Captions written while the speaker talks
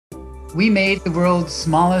We made the world's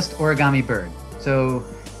smallest origami bird. So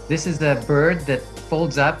this is a bird that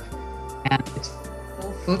folds up and its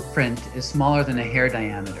full footprint is smaller than a hair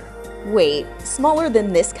diameter. Wait, smaller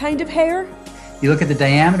than this kind of hair? You look at the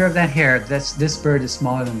diameter of that hair, this bird is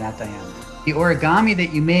smaller than that diameter. The origami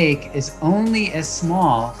that you make is only as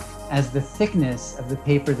small as the thickness of the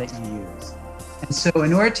paper that you use. And so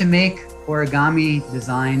in order to make origami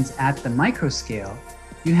designs at the micro scale,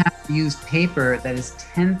 you have to use paper that is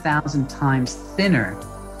 10,000 times thinner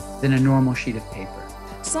than a normal sheet of paper.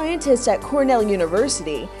 Scientists at Cornell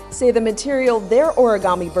University say the material their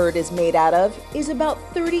origami bird is made out of is about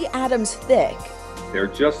 30 atoms thick. They're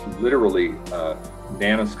just literally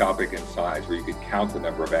nanoscopic in size, where you could count the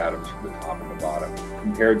number of atoms from the top and the bottom,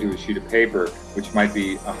 compared to a sheet of paper, which might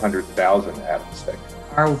be 100,000 atoms thick.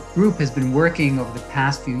 Our group has been working over the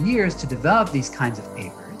past few years to develop these kinds of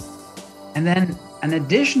papers. And then an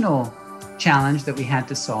additional challenge that we had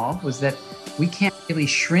to solve was that we can't really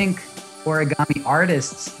shrink origami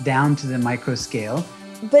artists down to the micro scale.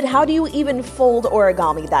 But how do you even fold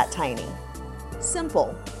origami that tiny?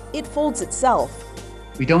 Simple. It folds itself.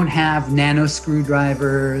 We don't have nano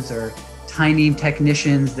screwdrivers or tiny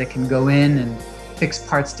technicians that can go in and fix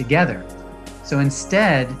parts together. So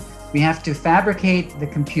instead, we have to fabricate the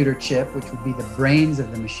computer chip, which would be the brains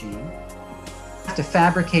of the machine. We have to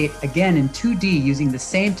fabricate, again, in 2D using the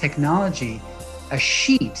same technology, a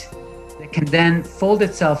sheet that can then fold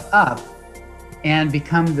itself up and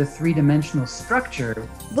become the three-dimensional structure.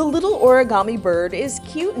 The little origami bird is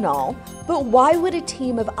cute and all, but why would a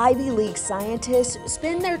team of Ivy League scientists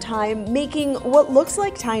spend their time making what looks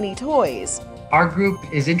like tiny toys? Our group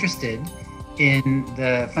is interested in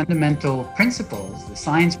the fundamental principles, the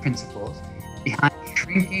science principles, behind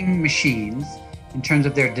shrinking machines in terms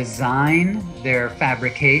of their design, their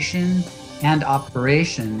fabrication, and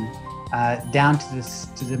operation down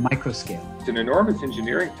to the micro scale. It's an enormous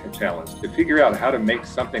engineering challenge to figure out how to make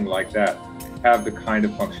something like that have the kind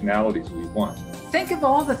of functionalities we want. Think of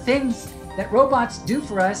all the things that robots do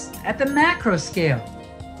for us at the macro scale.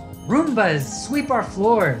 Roombas sweep our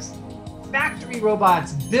floors. Factory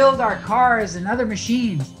robots build our cars and other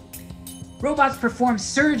machines. Robots perform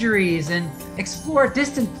surgeries and explore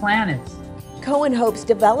distant planets. Cohen hopes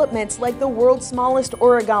developments like the world's smallest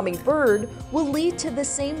origami bird will lead to the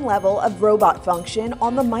same level of robot function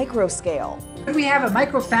on the micro scale. We have a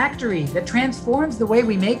micro factory that transforms the way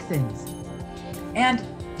we make things and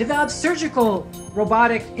develops surgical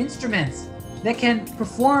robotic instruments that can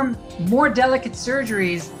perform more delicate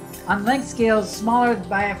surgeries on length scales smaller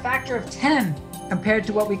by a factor of 10 compared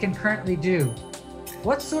to what we can currently do.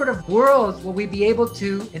 What sort of worlds will we be able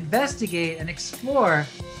to investigate and explore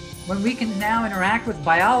when we can now interact with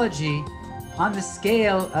biology on the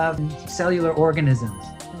scale of cellular organisms?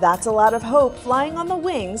 That's a lot of hope flying on the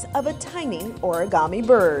wings of a tiny origami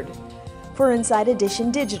bird. For Inside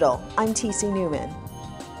Edition Digital, I'm TC Newman.